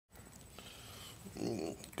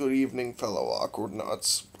Good evening, fellow awkward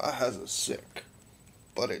nuts. I has a sick,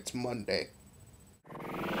 but it's Monday.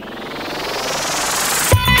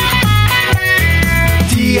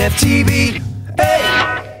 TFTV.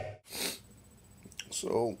 Hey!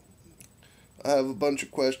 So, I have a bunch of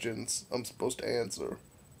questions I'm supposed to answer,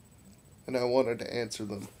 and I wanted to answer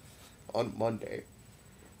them on Monday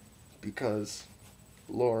because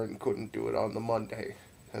Lauren couldn't do it on the Monday,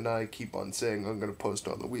 and I keep on saying I'm going to post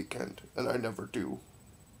on the weekend, and I never do,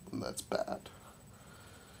 and that's bad.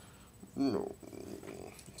 No.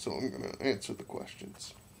 So I'm going to answer the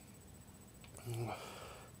questions.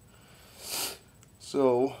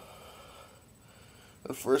 So,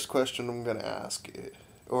 the first question I'm going to ask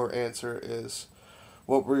or answer is,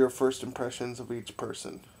 what were your first impressions of each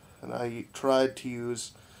person? And I tried to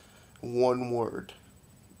use one word.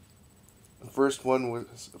 The first one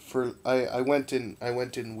was I went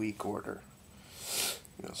in week order.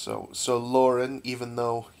 So Lauren, even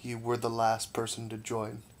though you were the last person to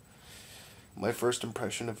join, my first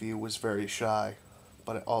impression of you was very shy,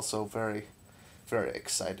 but also very, very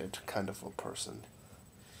excited kind of a person.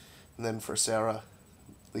 And then for Sarah,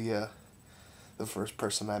 the first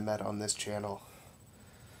person I met on this channel,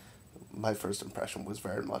 my first impression was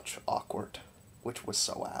very much awkward, which was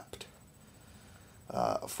so apt.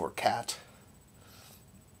 For Kat,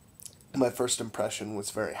 my first impression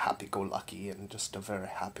was very happy-go-lucky and just a very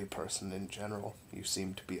happy person in general. You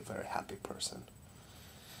seem to be a very happy person.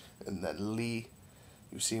 And then Lee,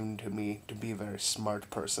 you seem to me to be a very smart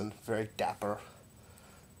person, very dapper,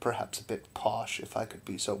 perhaps a bit posh, if I could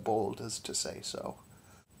be so bold as to say so.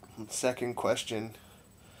 The second question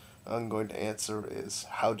I'm going to answer is,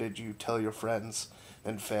 how did you tell your friends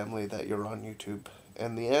and family that you're on YouTube?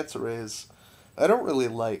 And the answer is, I don't really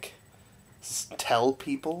tell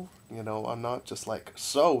people, I'm not just like,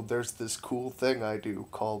 so there's this cool thing I do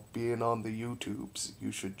called being on the YouTubes,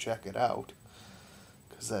 you should check it out,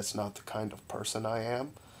 because that's not the kind of person I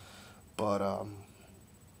am. But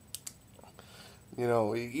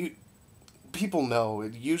people know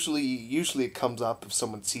it. Usually it comes up if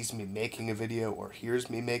someone sees me making a video or hears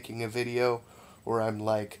me making a video, or I'm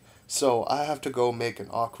like, so I have to go make an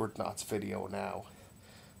Awkward Knots video now.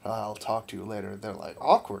 I'll talk to you later. They're like,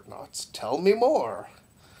 Awkward Knots, tell me more.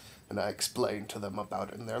 And I explain to them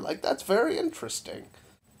about it, and they're like, that's very interesting.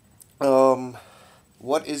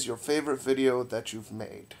 What is your favorite video that you've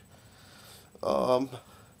made?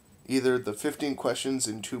 Either the 15 questions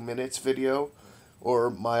in 2 minutes video, or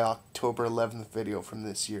my October 11th video from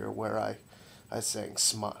this year, where I sang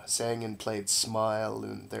and played Smile,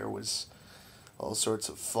 and there was all sorts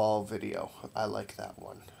of fall video. I like that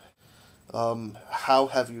one. How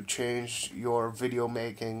have you changed your video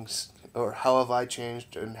makings, or how have I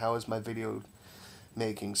changed, and how has my video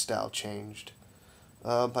making style changed?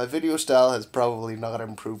 My video style has probably not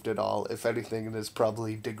improved at all. If anything, it has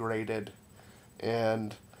probably degraded.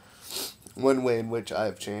 And one way in which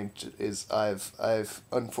I've changed is I've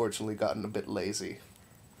unfortunately gotten a bit lazy,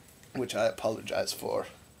 which I apologize for.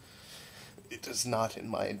 It is not in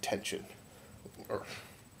my intention.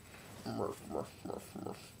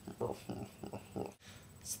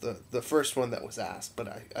 It's the first one that was asked, but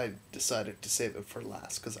I decided to save it for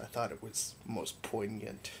last because I thought it was most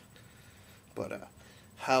poignant. But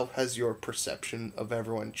how has your perception of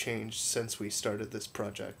everyone changed since we started this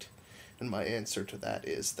project? And my answer to that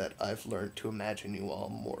is that I've learned to imagine you all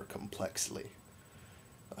more complexly.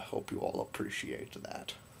 I hope you all appreciate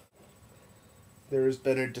that. There has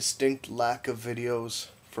been a distinct lack of videos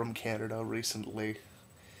from Canada recently,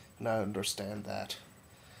 and I understand that.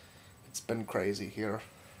 It's been crazy here.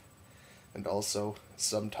 And also,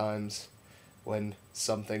 sometimes when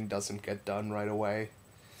something doesn't get done right away,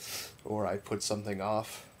 or I put something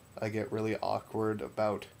off, I get really awkward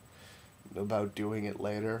about doing it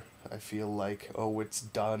later. I feel like, oh, it's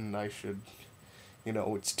done, I should,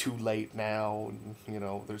 it's too late now, and,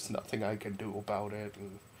 there's nothing I can do about it,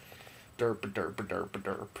 and derp,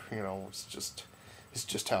 it's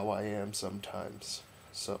just how I am sometimes.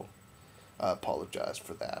 So, I apologize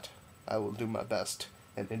for that. I will do my best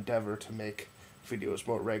and endeavor to make videos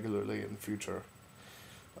more regularly in the future.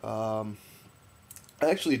 I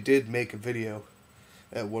actually did make a video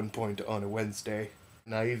at one point on a Wednesday,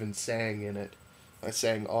 and I even sang in it. I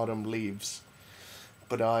sang Autumn Leaves,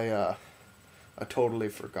 but I totally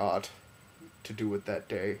forgot to do it that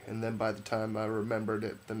day, and then by the time I remembered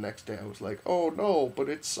it the next day, I was like, oh no, but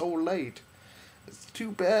it's so late. It's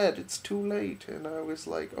too bad, it's too late, and I was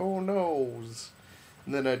like, oh no.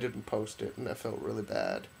 And then I didn't post it, and I felt really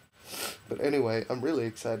bad. But anyway, I'm really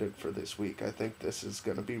excited for this week. I think this is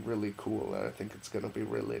going to be really cool, and I think it's going to be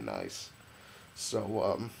really nice.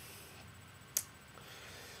 So,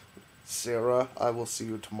 Sarah, I will see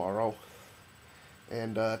you tomorrow.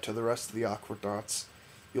 And to the rest of the Aquanauts,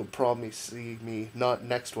 you'll probably see me not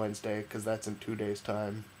next Wednesday, because that's in 2 days'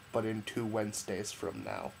 time, but in 2 Wednesdays from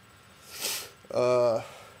now.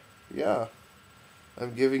 Yeah.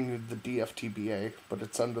 I'm giving you the DFTBA, but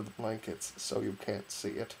it's under the blankets, so you can't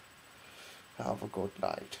see it. Have a good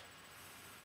night.